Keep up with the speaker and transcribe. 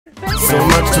So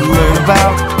much to learn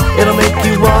about, it'll make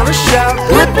you wanna shout,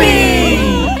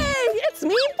 Blippi! Hey, it's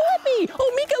me, Blippi!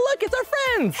 Oh, Meekah, look, it's our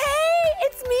friends! Hey,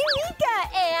 it's me, Meekah,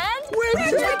 and we're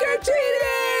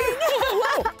trick-or-treating!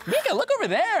 Whoa, Meekah, look over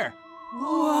there!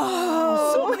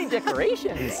 Whoa! So many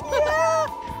decorations! Yeah!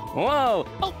 Whoa!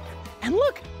 Oh, and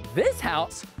look, this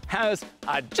house has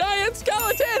a giant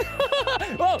skeleton!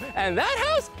 Whoa, and that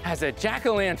house has a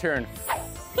jack-o'-lantern.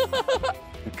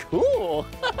 Cool!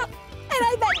 And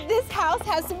I bet this house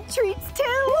has some treats too.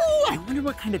 Ooh, I wonder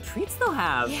what kind of treats they'll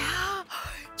have. Yeah.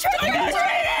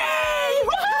 Trick-or-treating!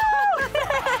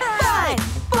 5,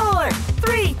 4,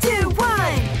 3, 2,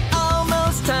 1.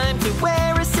 Almost time to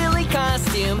wear a silly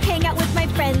costume. Hang out with my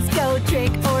friends, go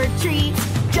trick or treat.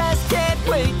 Just can't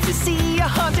wait to see a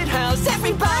haunted house.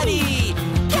 Everybody,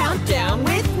 count down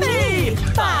with me.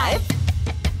 5,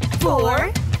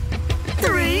 4,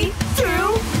 3, 2,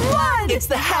 1. It's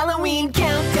the Halloween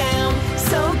countdown,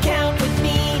 so count with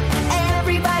me.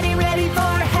 Everybody ready for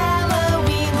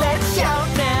Halloween? Let's shout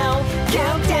now.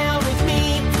 Count down with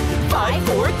me. 5,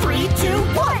 4, 3, 2,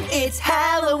 1. It's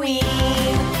Halloween.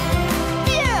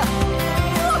 Yeah!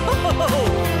 Whoa!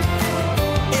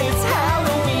 It's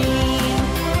Halloween.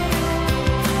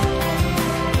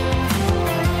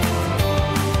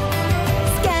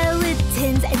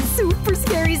 Skeletons and super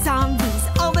scary zombies.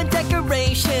 All the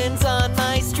decorations on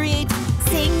my street.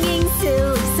 Singing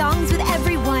silly songs with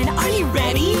everyone. Are you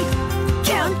ready?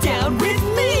 Count down with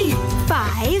me.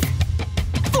 5,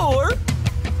 4,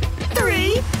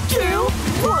 3, 2,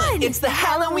 1. It's the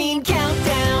Halloween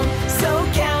countdown, so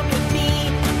count with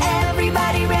me.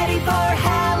 Everybody ready for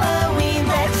Halloween?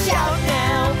 Let's shout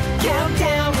now. Count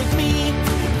down with me.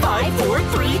 5, 4,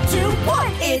 3, 2,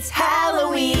 1. It's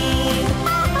Halloween.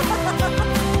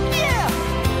 Yeah!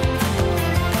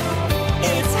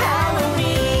 It's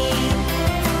Halloween.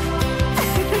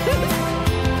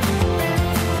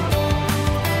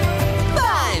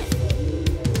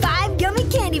 5 gummy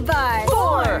candy bars.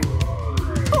 4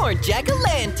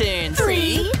 jack-o'-lanterns.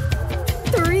 3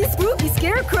 spooky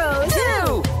scarecrows.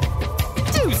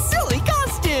 2 silly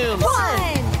costumes.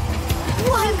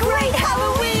 1 great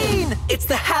Halloween. It's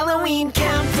the Halloween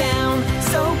countdown,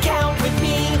 so count with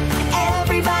me.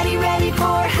 Everybody ready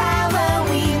for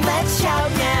Halloween? Let's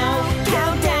shout now.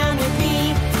 Count down with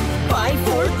me. 5,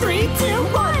 4, 3, 2,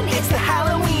 1. It's the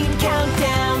Halloween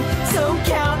countdown, so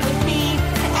count with me.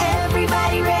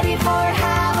 Everybody ready for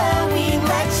Halloween?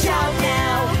 Let's shout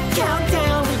now. Count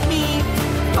down with me.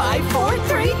 5, 4,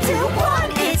 3, 2,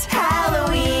 1. It's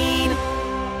Halloween.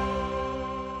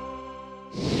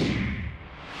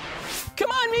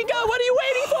 Come on, Meekah, what are you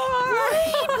waiting for?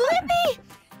 Wait, Blippi!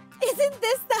 Isn't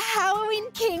this the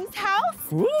Halloween King's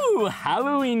house? Ooh,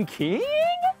 Halloween King?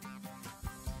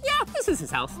 Yeah, this is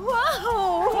his house.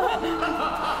 Whoa!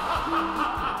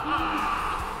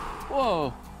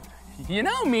 Whoa. You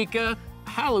know, Meekah,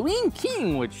 Halloween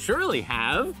King would surely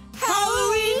have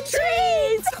Halloween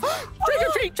treats! Trick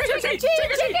or treat! Trick or treat!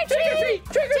 Trick or treat! Trick or treat!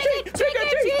 Trick or treat! Trick or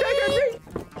treat! Trick or treat!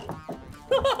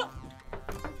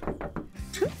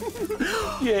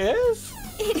 Yes?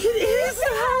 It is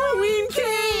the Halloween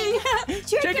King!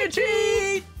 Trick or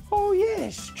treat! Oh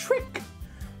yes, trick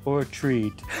or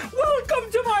treat.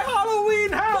 Welcome to my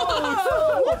Halloween house!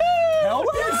 Help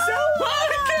yourself!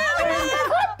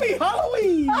 Happy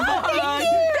Halloween!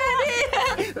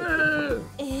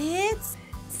 It's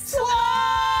Slime!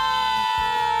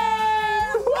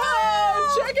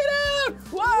 Whoa! Check it out!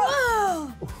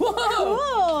 Whoa! Whoa!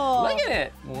 cool! Look at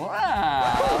it!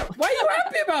 Wow! Why are you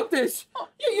happy about this?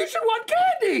 You should want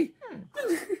candy!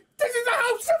 This is a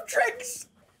house of tricks!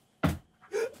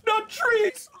 Not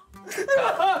treats! I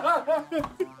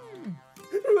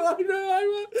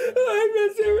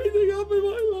mess everything up in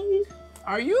my life.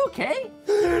 Are you okay?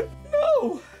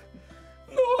 No,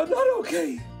 I'm not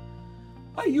okay.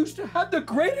 I used to have the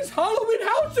greatest Halloween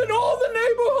house in all the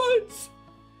neighborhoods.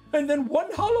 And then one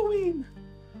Halloween,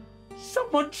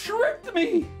 someone tricked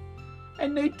me.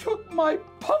 And they took my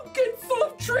pumpkin full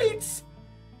of treats.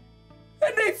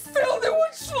 And they filled it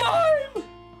with slime.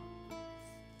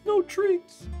 No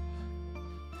treats.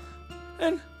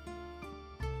 And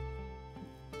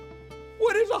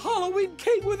what is a Halloween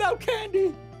cake without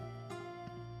candy?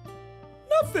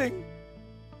 Nothing.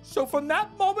 So from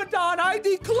that moment on, I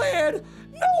declared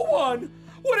no one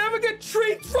would ever get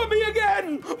treats from me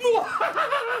again.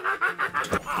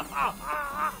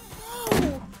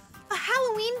 A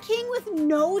Halloween king with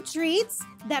no treats?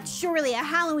 That's surely a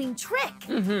Halloween trick.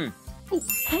 Mm-hmm. Oh,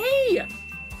 hey!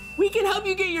 We can help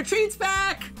you get your treats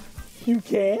back! You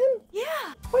can?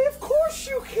 Yeah. Why, of course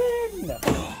you can.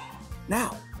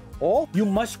 Now, all you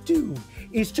must do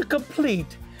is to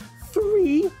complete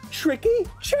 3 tricky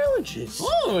challenges.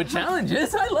 Oh,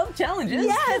 challenges. I love challenges.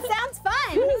 Yeah, it sounds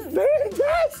fun.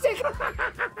 Fantastic!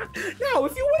 Now,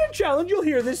 if you win a challenge, you'll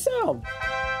hear this sound.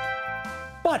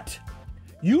 But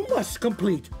you must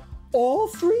complete all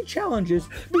 3 challenges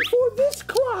before this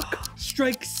clock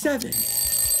strikes 7.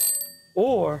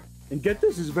 Or, and get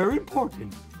this, is very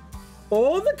important,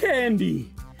 all the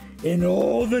candy in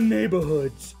all the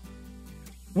neighborhoods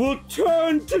will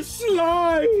turn to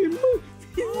slime.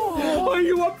 Are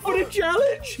you up for the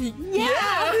challenge?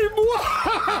 Yeah.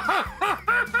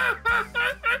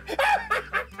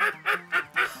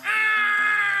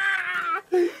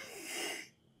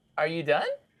 Are you done?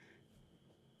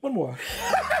 One more.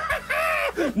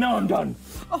 Now I'm done.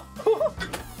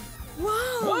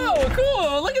 Whoa,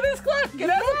 cool. Look at this clock. It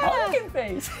has a pumpkin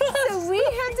face. So we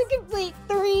have to complete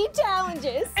 3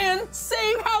 challenges. And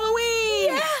save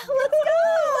Halloween. Yeah, let's go.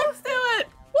 Let's do it.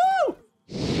 Woo!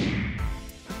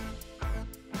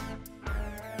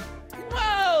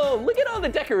 Whoa, look at all the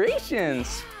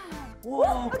decorations.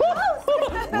 Whoa.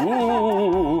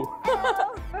 Ooh.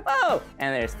 Whoa,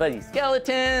 and there's fuzzy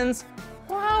skeletons.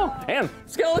 Wow, and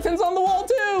skeletons on the wall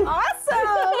too.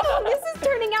 Awesome. This is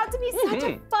turning out to be such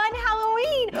a fun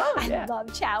Halloween. Yeah. I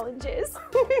love challenges.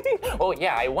 Oh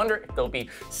yeah, I wonder if they'll be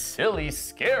silly,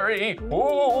 scary.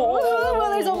 Well,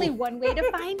 there's only one way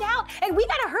to find out, and we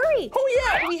gotta hurry. Oh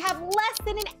yeah. We have less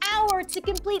than an hour to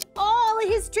complete all of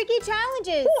his tricky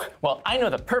challenges. Well, I know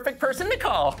the perfect person to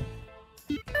call.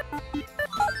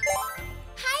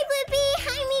 Hi, Blippi.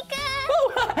 Hi, Meekah.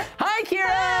 Oh, hi, Kira.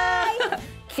 Hi.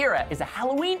 Kira is a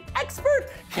Halloween expert.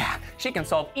 Yeah, she can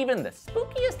solve even the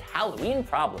spookiest Halloween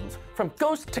problems. From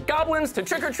ghosts to goblins to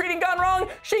trick-or-treating gone wrong,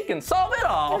 she can solve it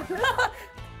all.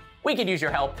 We could use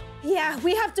your help. Yeah,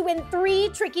 we have to win 3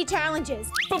 tricky challenges.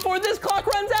 Before this clock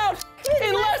runs out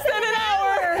in less than an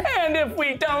hour. And if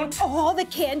we don't, all the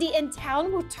candy in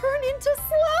town will turn into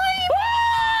slime.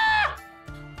 Ah!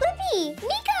 Blippi,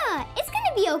 Meekah, it's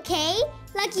gonna be okay.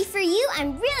 Lucky for you,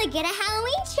 I'm really good at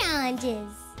Halloween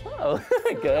challenges. Oh,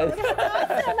 good.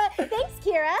 Awesome. Thanks,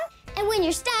 Kira. And when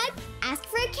you're stuck, ask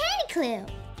for a candy clue.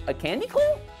 A candy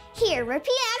clue? Here,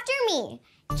 repeat after me.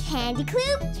 Candy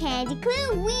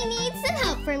clue, we need some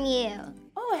help from you.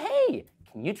 Oh, hey,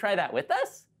 can you try that with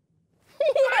us?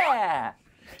 Yeah.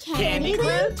 Candy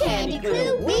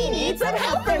clue, we need some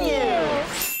help from you.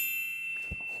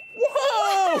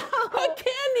 Whoa, a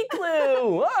candy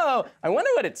clue. Whoa, I wonder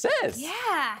what it says.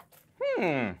 Yeah.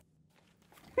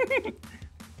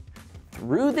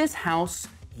 Through this house,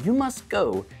 you must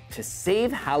go to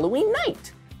save Halloween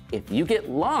night. If you get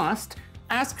lost,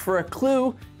 ask for a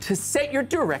clue to set your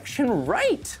direction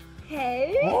right.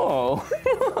 Hey. Whoa.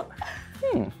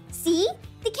 See?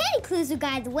 The candy clues will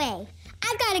guide the way.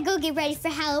 I gotta go get ready for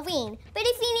Halloween, but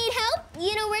if you need help,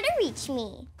 you know where to reach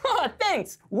me.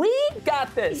 Thanks, we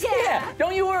got this. Yeah.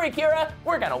 Don't you worry, Kira.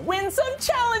 We're gonna win some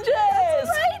challenges.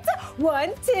 Right.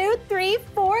 1, 2, 3,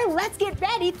 4. Let's get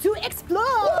ready to explore.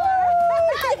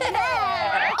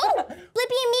 Yeah. Oh,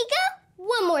 Blippi and Meekah,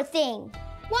 one more thing.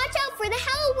 Watch out for the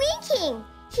Halloween King.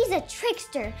 He's a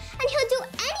trickster, and he'll do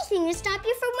anything to stop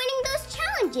you from winning those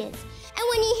challenges. And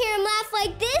when you hear him laugh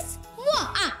like this, wah,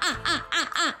 ah, ah, ah, ah,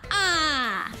 ah,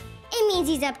 ah, it means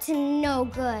he's up to no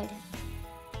good.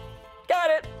 Got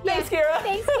it. Thanks, Kira.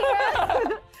 Thanks,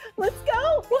 Kira. Let's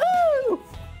go. Woo!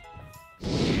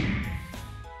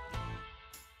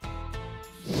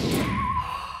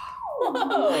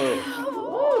 Whoa.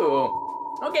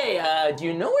 Ooh. Okay, do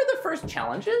you know where the first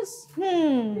challenge is?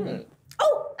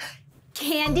 Oh,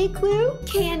 candy clue,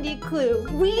 candy clue.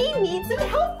 We need some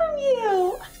help from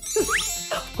you.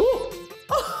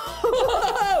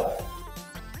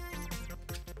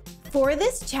 For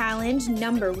this challenge,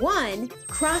 number 1,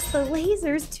 cross the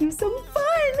lasers to some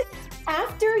fun.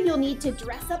 After, you'll need to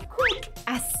dress up quick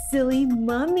as silly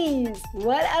mummies.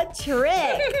 What a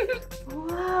trick.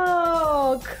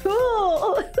 Whoa,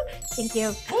 cool. Thank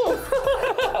you.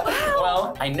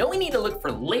 Well, I know we need to look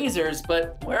for lasers,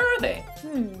 but where are they?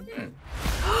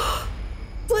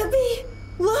 Blippi,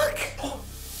 look.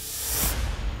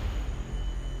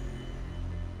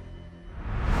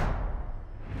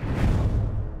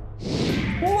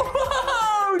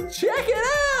 Whoa! Check it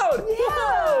out!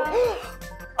 Yeah. Whoa!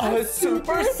 A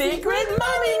super secret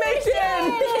mummy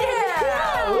mission!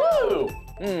 Yeah! Woo!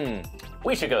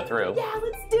 We should go through. Yeah,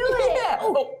 let's do it. Yeah!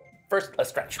 Oh, first, a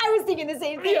stretch. I was thinking the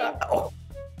same thing. Yeah. Oh.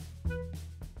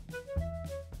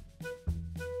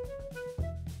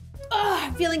 Oh,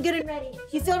 I'm feeling good and ready.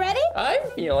 You feel ready? I'm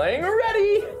feeling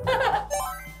ready.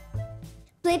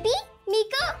 Blippi,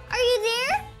 Meekah, are you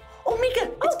there? Oh,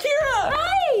 Meekah, it's Kira.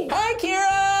 Hi. Hi,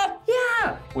 Kira.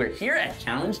 Yeah. we're here at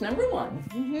challenge number 1.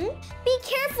 Be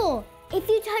careful. If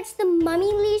you touch the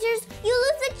mummy lasers, you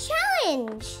lose the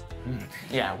challenge.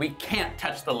 Yeah, we can't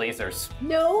touch the lasers.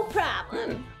 No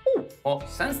problem. Ooh, well,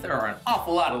 since there are an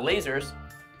awful lot of lasers,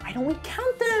 why don't we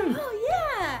count them? Oh,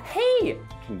 yeah. Hey,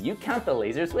 can you count the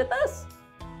lasers with us?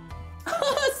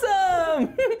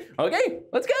 Awesome! Okay,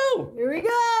 let's go. Here we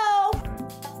go.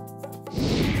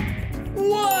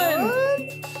 1.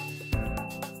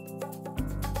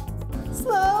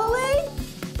 Slowly.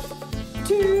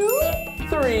 2.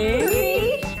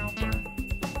 3.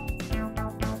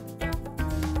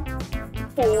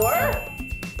 4.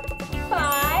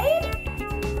 5.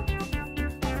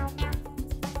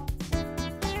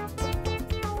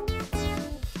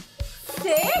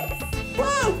 6.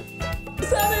 Whoa!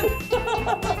 7.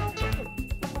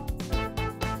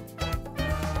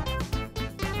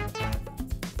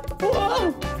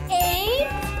 1. 8.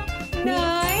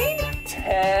 9.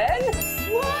 10.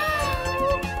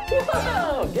 Wow.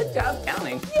 Whoa! Good job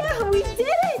counting. Yeah, we did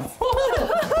it.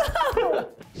 Whoa!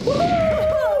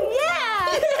 Yeah.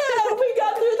 Yeah, we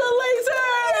got through the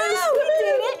lasers! Yeah, we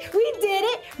did it. We did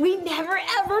it. We never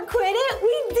ever quit it.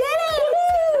 We did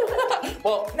it.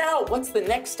 Well, now what's the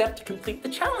next step to complete the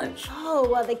challenge? Oh,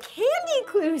 well, the candy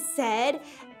clue said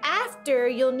after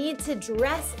you'll need to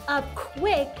dress up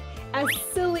quick as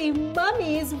silly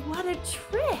mummies. What a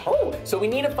trick. Oh, so we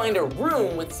need to find a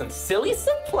room with some silly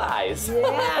supplies.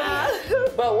 Yeah.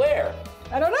 But where?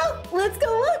 I don't know. Let's go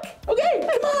look. Okay,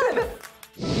 come on.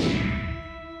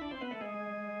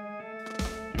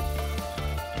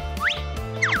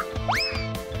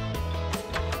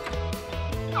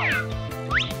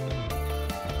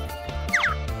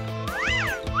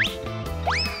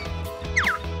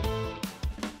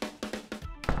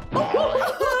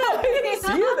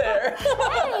 See you there. Hey.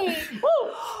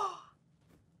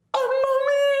 A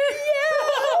mummy!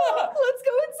 Yeah. Let's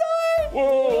go inside.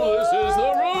 Whoa, this is the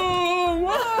room!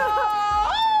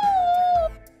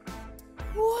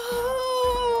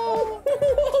 Whoa.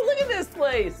 Look at this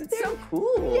place. It's so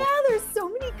cool. Yeah, there's so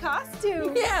many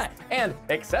costumes. Yeah, and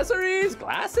accessories,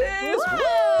 glasses.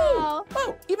 Wow. Whoa!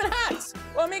 Oh, even hats.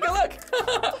 Well, Meekah, look.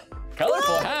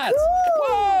 Colorful hats. cool.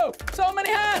 Whoa! So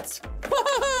many hats.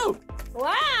 Whoa!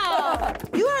 Wow.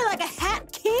 You are like a hat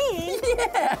king.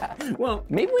 Yeah. Well,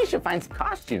 maybe we should find some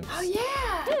costumes. Oh,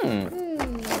 yeah.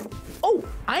 Oh,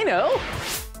 I know.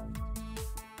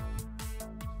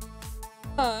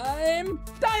 I'm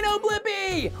Dino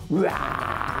Blippi. Whoa!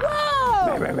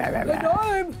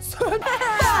 I'm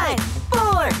 5,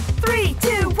 4, 3,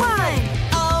 2, 1.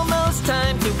 Almost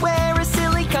time to wear a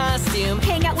silly costume.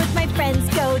 hang out with my friends,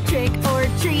 go trick or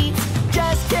treat.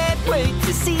 Just can't wait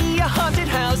to see a haunted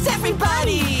house.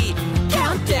 Everybody,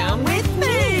 count down with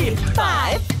me.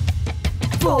 5,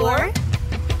 4,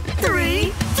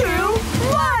 3, 2,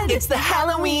 1. It's the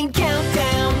Halloween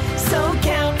countdown, so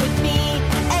count with me.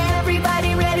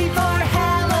 Everybody ready for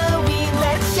Halloween?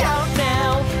 Let's shout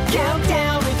now. Count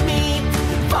down with me.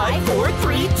 5, 4,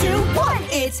 3, 2, 1.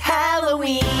 It's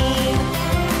Halloween.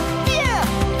 Yeah.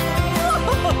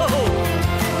 Whoa.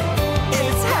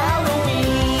 It's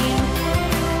Halloween.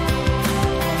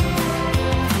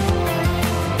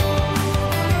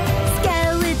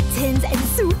 Skeletons and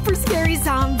super scary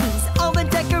zombies, All the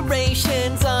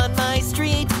decorations on my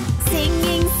street.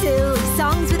 singing silly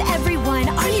songs with everyone.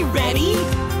 Are you ready?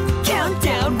 Count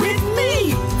down with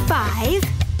me. 5,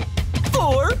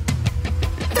 4,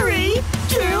 3,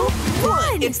 2,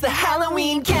 1. It's the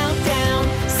Halloween countdown,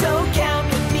 so count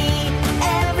with me.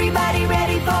 Everybody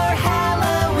ready for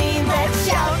Halloween? Let's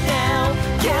shout now.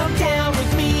 Count down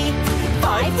with me.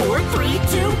 5, 4, 3,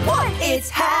 2, 1. It's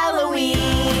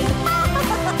Halloween.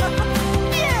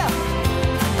 Yeah.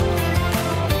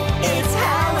 It's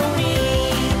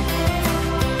Halloween.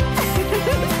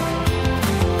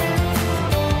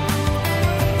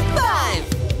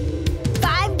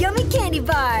 5 gummy candy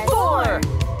bars.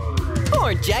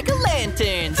 4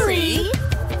 jack-o'-lanterns. 3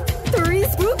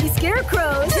 spooky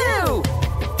scarecrows.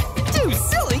 2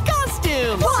 silly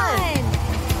costumes.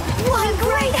 1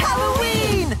 great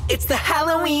Halloween! It's the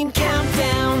Halloween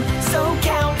countdown, so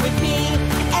count with me.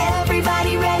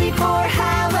 Everybody ready for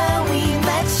Halloween?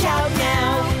 Let's shout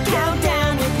now. Count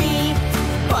down with me.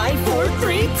 5, 4,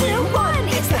 3, 2, 1.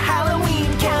 It's the Halloween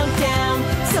countdown,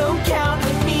 so count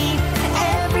with me.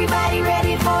 Everybody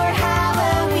ready for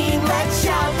Halloween? Let's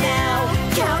shout now.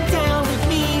 Count down with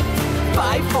me.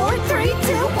 5, 4, 3, 2,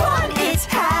 1. It's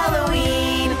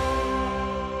Halloween.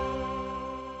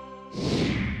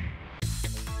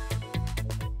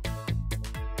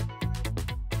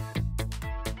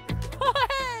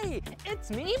 it's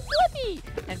me, Blippi,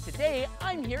 and today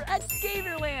I'm here at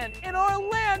Gatorland in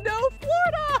Orlando,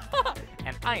 Florida.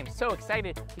 And I am so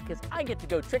excited because I get to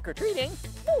go trick-or-treating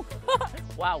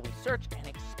while we search and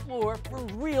explore for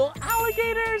real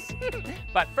alligators.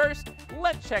 But first,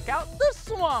 let's check out the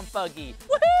swamp buggy.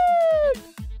 Woohoo!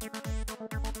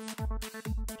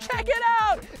 Check it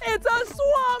out, it's a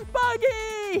swamp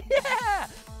buggy! Yeah!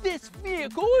 This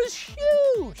vehicle is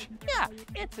huge! Yeah,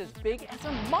 it's as big as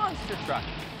a monster truck.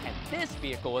 And this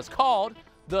vehicle is called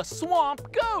the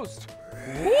Swamp Ghost.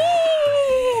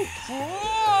 Woo!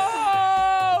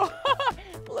 Whoa!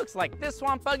 Looks like this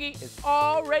swamp buggy is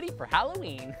all ready for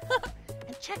Halloween.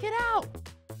 And check it out.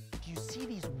 Do you see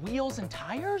these wheels and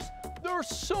tires? They're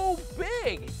so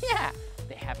big. Yeah,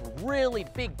 they have really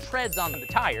big treads on the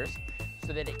tires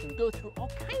so that it can go through all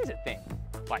kinds of things,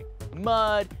 like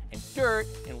mud and dirt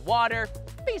and water,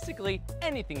 basically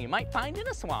anything you might find in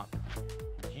a swamp.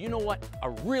 Do you know what a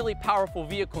really powerful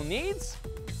vehicle needs?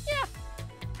 Yeah,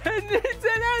 it needs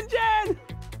an engine!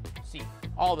 See,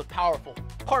 all the powerful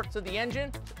parts of the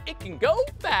engine, it can go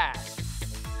fast.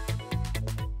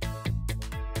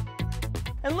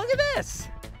 And look at this.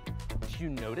 Do you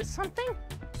notice something?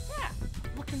 Yeah,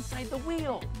 look inside the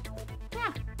wheel.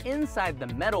 Yeah, inside the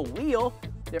metal wheel,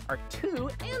 there are two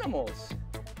animals.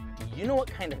 Do you know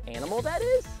what kind of animal that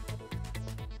is?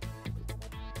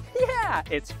 Yeah,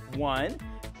 it's 1,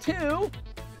 2,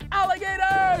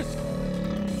 alligators!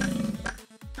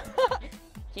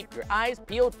 Keep your eyes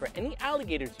peeled for any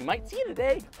alligators you might see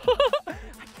today. I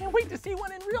can't wait to see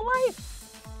one in real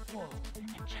life. Whoa,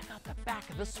 and check out the back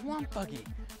of the swamp buggy. Do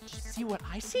you see what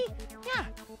I see? Yeah,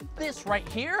 this right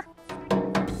here.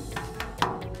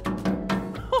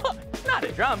 Not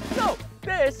a drum, no,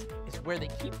 this is where they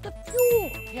keep the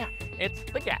fuel. Yeah, it's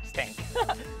the gas tank.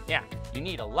 Yeah, you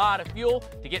need a lot of fuel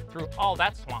to get through all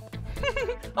that swamp.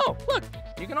 Oh, look,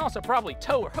 you can also probably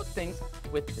tow or hook things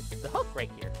with the hook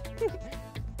right here.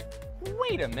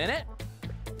 Wait a minute,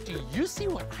 do you see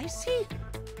what I see?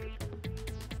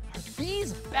 Are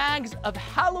these bags of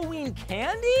Halloween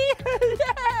candy?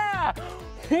 Yeah!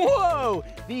 Whoa,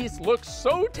 these look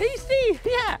so tasty.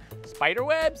 Yeah, spider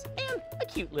webs and a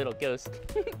cute little ghost.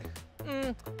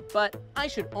 But I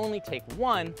should only take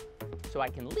one so I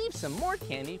can leave some more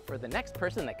candy for the next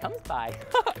person that comes by.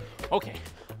 Okay,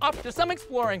 off to some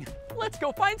exploring. Let's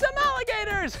go find some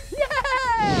alligators.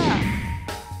 Yeah!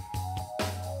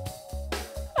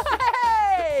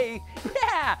 Hey!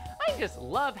 Yeah, I just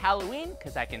love Halloween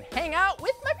because I can hang out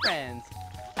with my friends.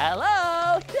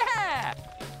 Hello, yeah,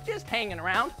 just hanging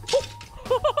around.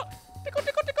 Tickle, tickle,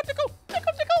 tickle, tickle,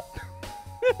 tickle, tickle.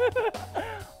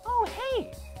 Oh,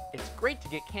 hey, it's great to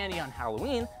get candy on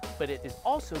Halloween, but it is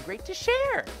also great to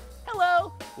share.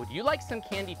 Hello, would you like some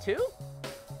candy too?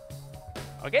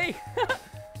 Okay,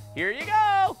 here you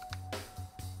go.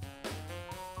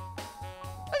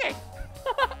 Okay.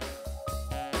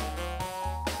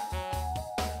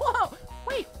 Whoa,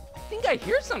 wait, I think I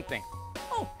hear something.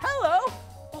 Oh, hello.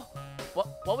 Oh,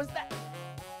 what was that?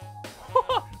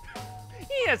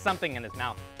 He has something in his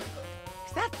mouth.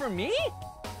 Is that for me?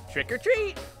 Trick or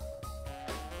treat.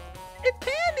 It's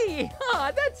candy.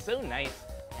 Aw, that's so nice.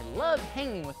 I love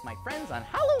hanging with my friends on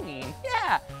Halloween.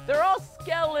 Yeah, they're all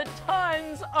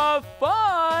skeletons of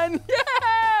fun.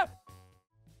 Yeah!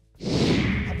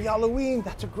 Happy Halloween,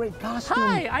 that's a great costume.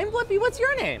 Hi, I'm Blippi. What's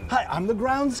your name? Hi, I'm the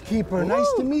groundskeeper.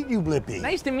 Nice to meet you, Blippi.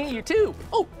 Nice to meet you too.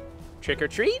 Oh, trick or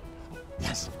treat?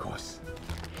 Yes, of course.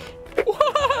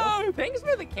 Whoa, thanks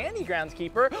for the candy,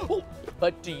 groundskeeper. Oh,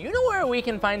 but do you know where we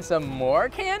can find some more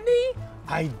candy?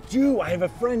 I do. I have a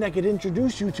friend I could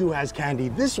introduce you to who has candy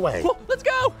this way. Well, let's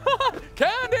go.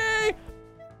 Candy!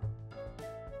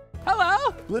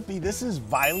 Hello? Blippi, this is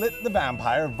Violet the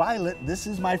vampire. Violet, this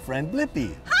is my friend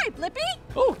Blippi. Hi, Blippi.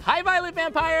 Oh, hi, Violet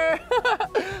Vampire.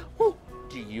 Oh,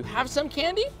 do you have some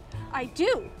candy? I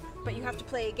do, but you have to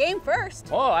play a game first.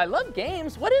 Oh, I love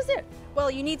games. What is it? Well,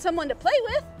 you need someone to play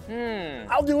with.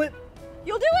 I'll do it.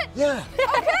 You'll do it? Yeah.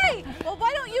 Okay, well,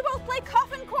 why don't you both play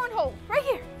coffin cornhole right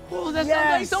here? Oh, that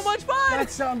sounds like so much fun. That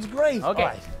sounds great.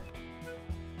 Okay.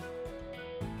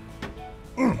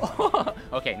 All right.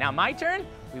 Okay, now my turn.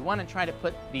 We want to try to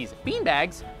put these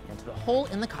beanbags into the hole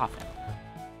in the coffin.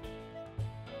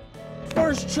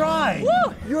 First try.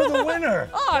 Woo! You're the winner.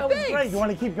 Oh, that was thanks. great. You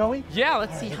want to keep going? Yeah,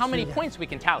 let's see right, how let's many do that. points we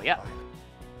can tally up.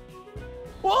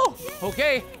 Whoa,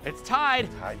 okay, it's tied.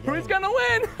 Tied Who's game. gonna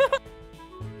win?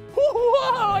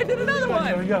 Whoa, I did another one.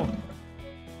 There we go.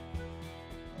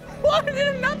 Whoa, I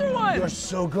did another one. You're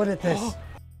so good at this.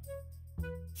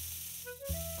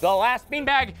 The last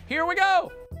beanbag, here we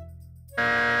go.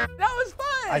 That was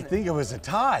fun. I think it was a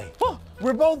tie. Oh.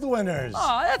 We're both winners.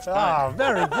 Oh, that's fun. Ah,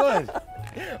 very good.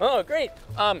 Oh, great.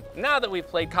 Now that we've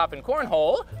played cop and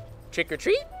cornhole, trick or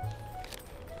treat?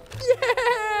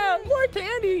 Yeah, more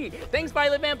candy. Thanks,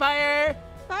 Violet Vampire.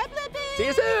 Bye, Blippi. See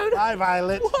you soon. Bye,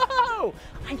 Violet. Whoa,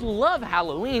 I love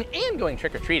Halloween and going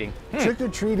trick-or-treating.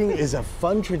 Trick-or-treating is a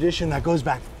fun tradition that goes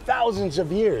back thousands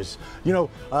of years. You know,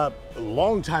 a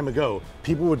long time ago,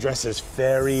 people would dress as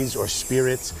fairies or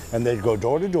spirits, and they'd go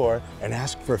door to door and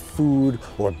ask for food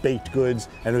or baked goods,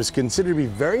 and it was considered to be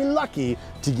very lucky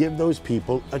to give those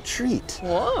people a treat.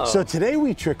 Whoa. So today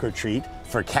we trick-or-treat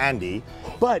for candy,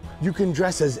 but you can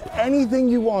dress as anything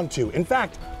you want to. In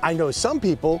fact, I know some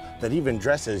people that even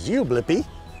dress as you, Blippi.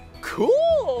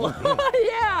 Cool.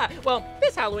 Yeah. Well,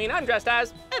 this Halloween I'm dressed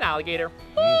as an alligator.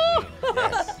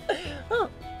 Yes. Oh.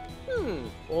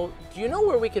 Well, do you know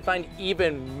where we could find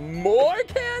even more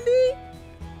candy?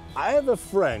 I have a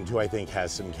friend who I think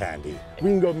has some candy. We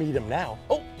can go meet him now.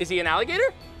 Oh, is he an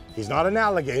alligator? He's not an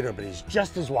alligator, but he's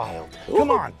just as wild.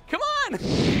 Come on. Come on.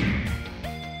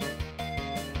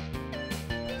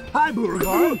 Hi,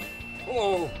 Beauregard.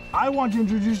 Hello. I want to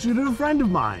introduce you to a friend of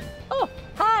mine. Oh,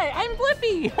 hi, I'm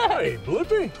Blippi. Hey,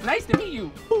 Blippi. Nice to meet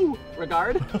you. Ooh,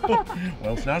 regard.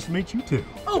 Well, it's nice to meet you too.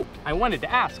 Oh, I wanted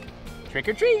to ask, trick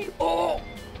or treat? Oh,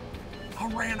 I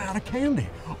ran out of candy.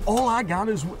 All I got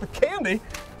is candy.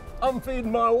 I'm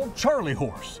feeding my old Charlie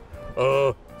horse.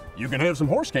 You can have some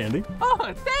horse candy.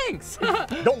 Oh, thanks.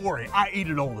 Don't worry, I eat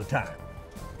it all the time.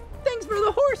 Thanks for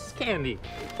the horse candy.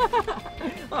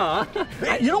 Aw.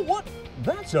 Hey, you know what?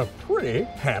 That's a pretty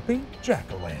happy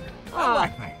jack-o'-lantern. I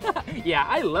like that. Yeah,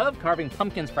 I love carving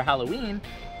pumpkins for Halloween.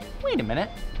 Wait a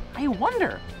minute. I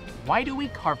wonder, why do we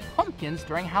carve pumpkins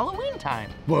during Halloween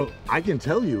time? Well, I can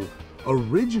tell you,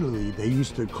 originally they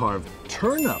used to carve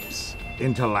turnips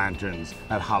into lanterns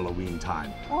at Halloween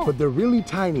time. But they're really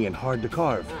tiny and hard to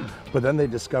carve. But then they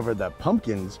discovered that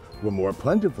pumpkins were more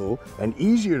plentiful and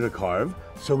easier to carve,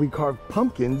 so we carved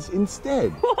pumpkins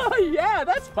instead. Yeah,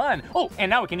 that's fun. Oh,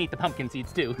 and now we can eat the pumpkin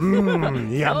seeds too.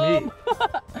 Yummy.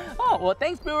 Oh, well,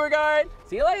 thanks, Beauregard.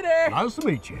 See you later. Nice to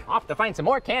meet you. Off to find some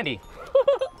more candy.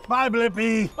 Bye,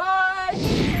 Blippi. Bye.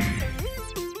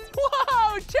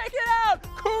 Whoa, check it out.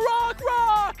 Croc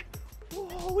Rock.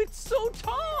 Whoa, it's so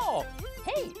tall.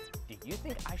 Hey, do you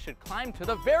think I should climb to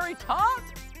the very top?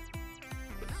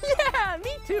 Yeah,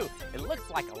 me too. It looks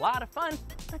like a lot of fun.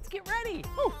 Let's get ready.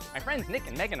 Whew, my friends Nick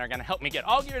and Megan are gonna help me get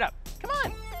all geared up. Come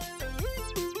on.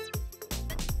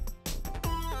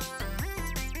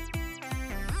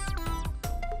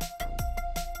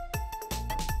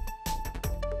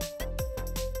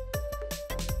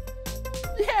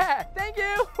 Yeah, thank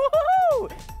you. Woo-hoo!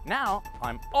 Now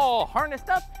I'm all harnessed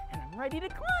up and I'm ready to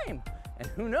climb. And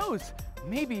who knows,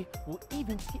 maybe we'll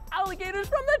even see alligators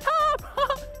from the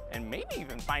top. And maybe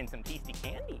even find some tasty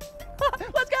candy.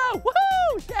 Let's go,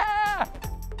 woohoo, yeah!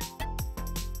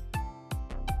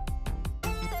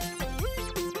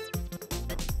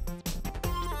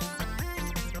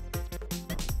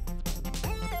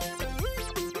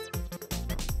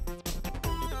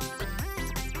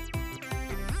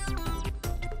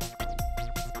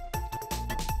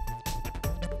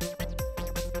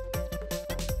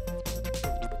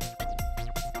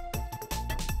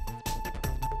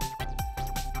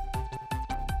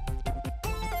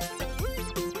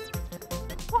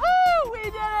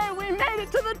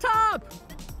 To the top!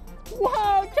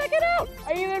 Whoa, check it out!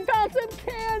 I even found some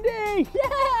candy!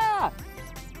 Yeah! I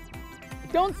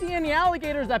don't see any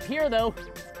alligators up here though.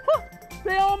 Whew,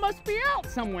 they all must be out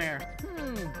somewhere.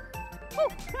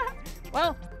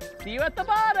 Well, see you at the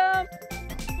bottom.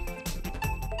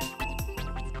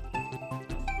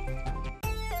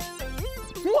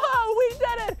 Whoa, we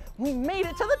did it! We made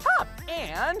it to the top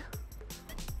and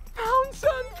found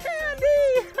some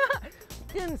candy!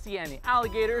 Didn't see any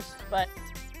alligators, but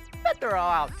bet they're all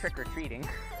out trick-or-treating.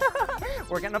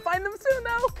 We're gonna find them soon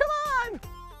though, come on!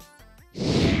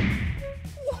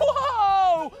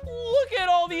 Whoa, look at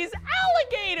all these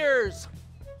alligators!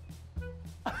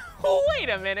 Wait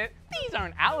a minute, these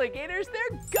aren't alligators,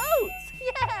 they're goats!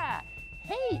 Yeah!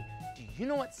 Hey, do you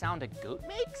know what sound a goat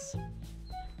makes?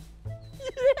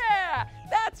 Yeah,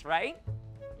 that's right.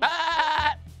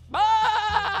 Bah!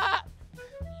 Bah!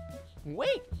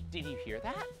 Wait, did you hear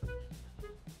that?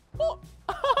 Oh,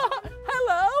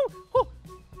 hello! Oh,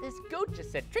 this goat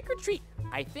just said trick or treat.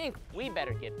 I think we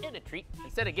better give it a treat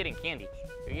instead of getting candy.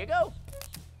 Here you go.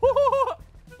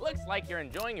 Looks like you're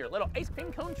enjoying your little ice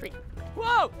cream cone treat.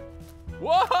 Whoa!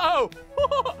 Whoa!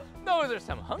 Those are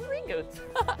some hungry goats.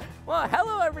 Well,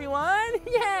 hello everyone.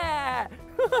 Yeah!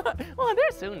 Oh,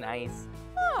 they're so nice.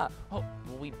 Oh, well,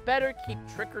 we better keep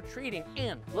trick-or-treating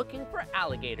and looking for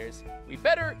alligators. We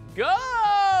better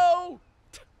go!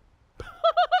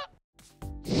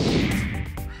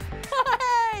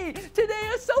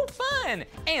 today is so fun.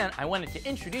 And I wanted to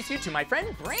introduce you to my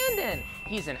friend Brandon.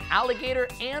 He's an alligator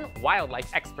and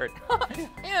wildlife expert.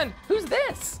 And who's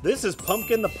this? This is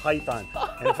Pumpkin the python.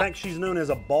 And in fact, she's known as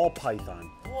a ball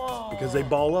python. Whoa. Because they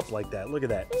ball up like that. Look at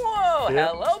that. Whoa, Yeah.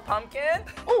 Hello, Pumpkin.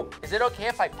 Oh, is it okay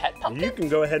if I pet Pumpkin? You can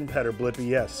go ahead and pet her, Blippi,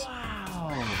 yes.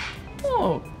 Wow.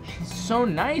 Oh, she's so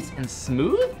nice and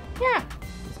smooth. Yeah,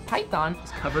 this python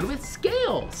is covered with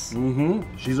scales. Mm-hmm.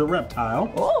 She's a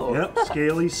reptile. Oh. Yep,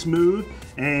 scaly, smooth,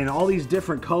 and all these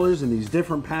different colors and these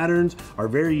different patterns are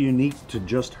very unique to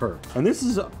just her. And this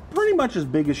is pretty much as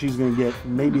big as she's gonna get,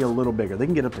 maybe a little bigger. They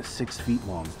can get up to 6 feet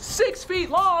long. 6 feet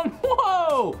long?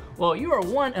 Whoa! Well, you are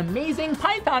one amazing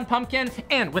python, Pumpkin.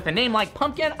 And with a name like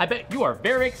Pumpkin, I bet you are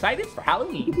very excited for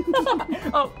Halloween.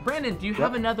 Oh, Brandon, do you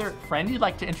have another friend you'd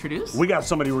like to introduce? We got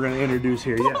somebody we're gonna introduce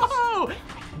here, yes. Whoa!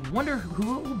 I wonder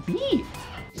who it will be.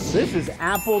 This is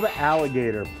Apple the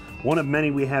alligator, one of many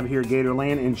we have here at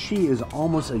Gatorland, and she is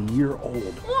almost a year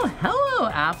old. Oh, hello,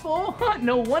 Apple.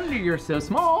 No wonder you're so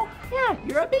small. Yeah,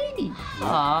 you're a baby.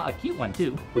 Aw, a cute one,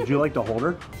 too. Would you like to hold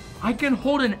her? I can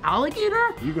hold an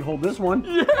alligator? You can hold this one.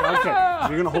 Yeah! Okay, so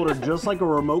you're gonna hold her just like a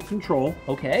remote control.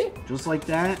 Okay. Just like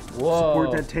that. Whoa.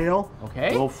 Support that tail. Okay.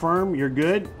 A little firm, you're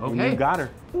good. Okay. And you got her.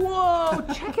 Whoa,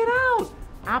 check it out.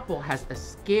 Apple has a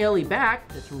scaly back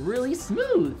that's really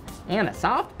smooth and a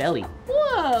soft belly.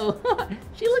 Whoa,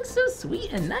 she looks so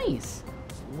sweet and nice.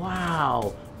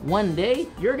 Wow, one day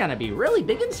you're gonna be really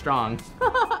big and strong.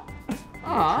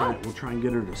 Aw. We'll try and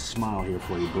get her to smile here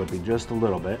for you, Blippi, just a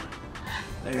little bit.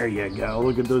 There you go,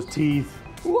 look at those teeth.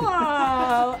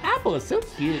 Wow, Apple is so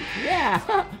cute,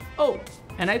 yeah. Oh,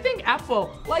 and I think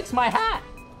Apple likes my hat.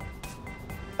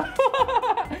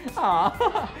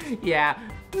 Aw, yeah,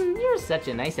 you're such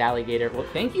a nice alligator. Well,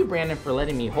 thank you, Brandon, for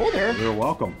letting me hold her. You're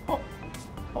welcome. Oh.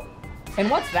 And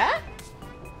what's that?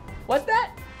 What's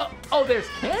that? Oh, there's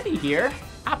candy here.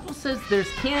 Apple says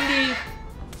there's candy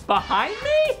behind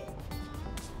me?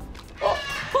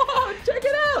 Oh, check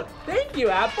it out. Thank you,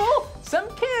 Apple. Some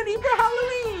candy for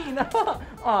Halloween.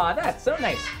 Aw, that's so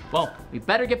nice. Well, we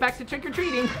better get back to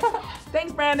trick-or-treating.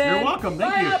 Thanks, Brandon. You're welcome,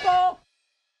 thank you. Bye, Apple.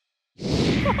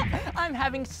 I'm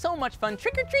having so much fun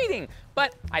trick-or-treating,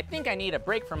 but I think I need a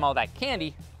break from all that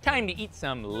candy. Time to eat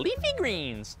some leafy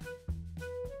greens.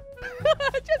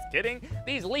 Just kidding.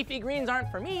 These leafy greens aren't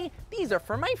for me. These are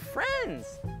for my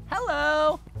friends.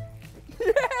 Hello.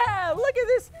 Yeah, look at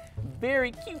this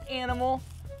very cute animal.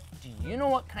 Do you know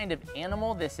what kind of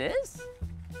animal this is?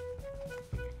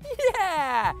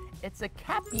 Yeah, it's a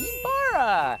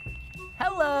capybara.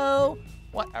 Hello.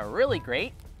 What a really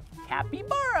great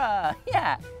capybara.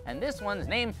 Yeah, and this one's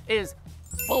name is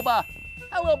Boba.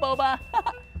 Hello, Boba.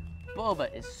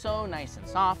 Boba is so nice and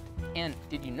soft. And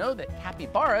did you know that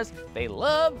capybaras, they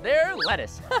love their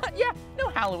lettuce? Yeah, no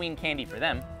Halloween candy for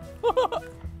them.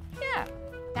 Yeah,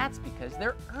 that's because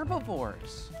they're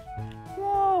herbivores.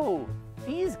 Whoa,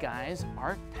 these guys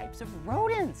are types of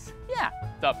rodents. Yeah,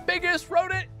 the biggest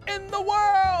rodent in the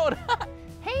world.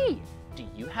 Hey, do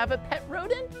you have a pet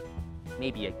rodent?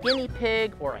 Maybe a guinea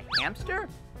pig or a hamster,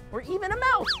 or even a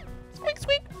mouse. Squeak,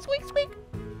 squeak, squeak, squeak,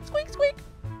 squeak, squeak.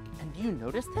 And do you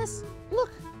notice this?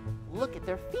 Look at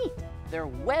their feet. They're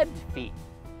webbed feet.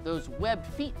 Those webbed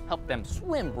feet help them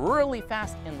swim really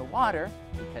fast in the water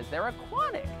because they're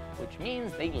aquatic, which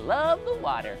means they love the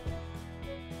water.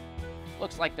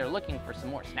 Looks like they're looking for some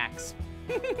more snacks.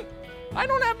 I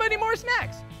don't have any more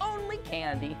snacks, only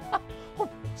candy. Oh,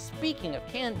 speaking of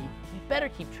candy, we better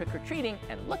keep trick-or-treating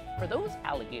and look for those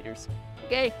alligators.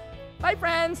 Okay, bye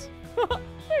friends.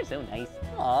 They're so nice.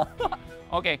 Aw.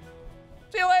 Okay,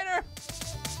 see you later.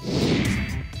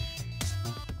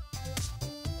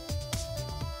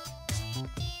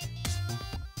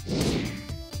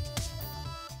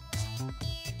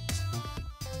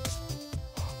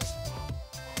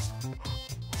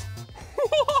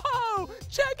 Whoa!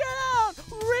 Check it out!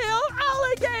 Real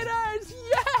alligators!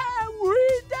 Yeah!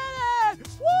 We did it!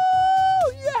 Woo!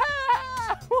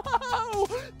 Yeah! Whoa!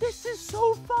 This is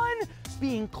so fun!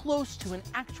 Being close to an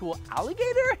actual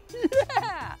alligator?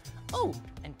 Yeah! Oh,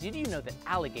 and did you know that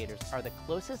alligators are the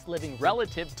closest living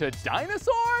relative to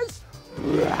dinosaurs?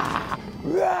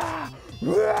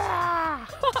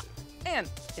 And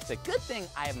it's a good thing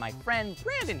I have my friend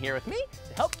Brandon here with me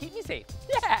to help keep me safe.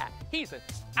 Yeah, he's an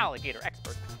alligator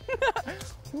expert.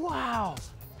 Wow,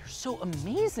 they're so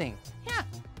amazing. Yeah,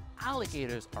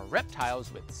 alligators are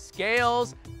reptiles with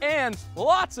scales and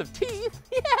lots of teeth.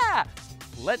 Yeah,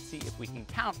 let's see if we can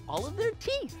count all of their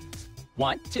teeth.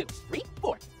 1, 2, 3,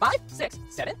 4, 5, 6,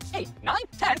 7, 8, 9,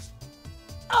 10.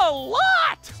 A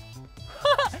lot!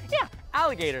 Yeah,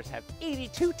 alligators have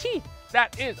 82 teeth.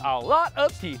 That is a lot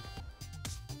of teeth.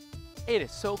 It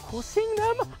is so cool seeing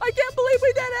them. I can't believe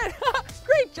we did it.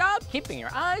 Great job keeping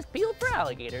your eyes peeled for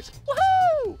alligators.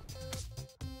 Woohoo!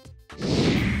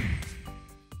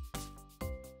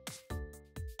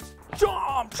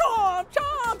 Chomp, chomp,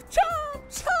 chomp, chomp,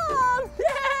 chomp!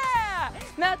 Yeah!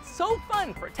 That's so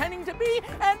fun pretending to be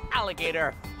an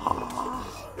alligator.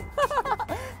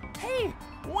 Hey,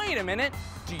 wait a minute.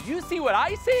 Do you see what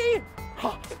I see?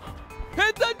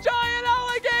 It's a giant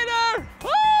alligator!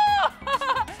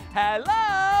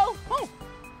 Hello? Oh.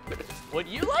 Would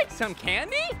you like some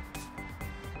candy?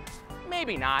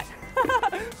 Maybe not.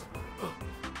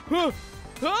 Ew!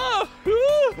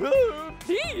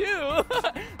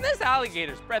 This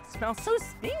alligator's breath smells so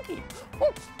stinky.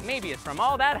 Oh, maybe it's from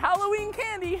all that Halloween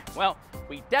candy. Well,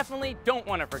 we definitely don't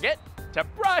want to forget to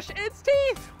brush its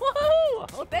teeth. Woohoo!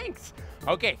 Oh, thanks.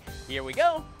 Okay, here we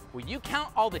go. Will you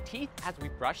count all the teeth as we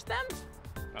brush them?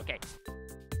 Okay.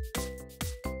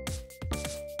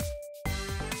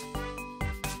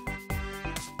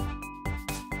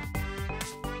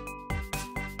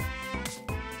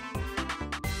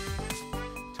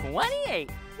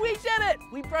 We did it!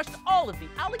 We brushed all of the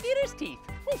alligator's teeth.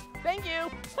 Whew, thank you.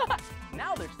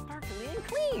 Now they're sparkly and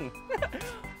clean.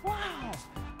 Wow,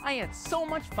 I had so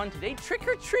much fun today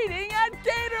trick-or-treating at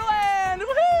Gatorland.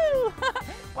 Woohoo!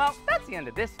 Well, that's the end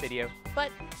of this video,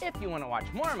 but if you want to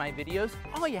watch more of my videos,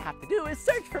 all you have to do is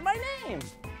search for my name.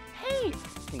 Hey,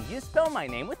 can you spell my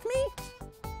name with me?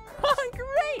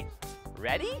 Great!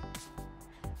 Ready?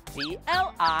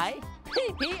 B-L-I-P-P-I,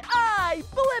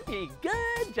 Blippi,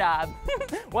 good job.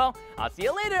 Well, I'll see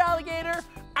you later, alligator.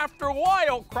 After a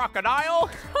while, crocodile.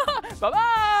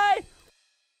 Bye-bye.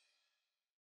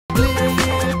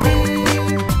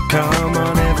 Come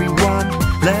on, everyone,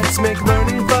 let's make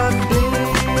learning fun.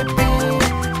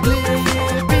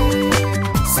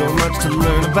 So much to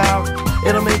learn about,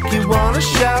 it'll make you want to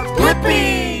shout,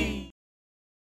 Blippi!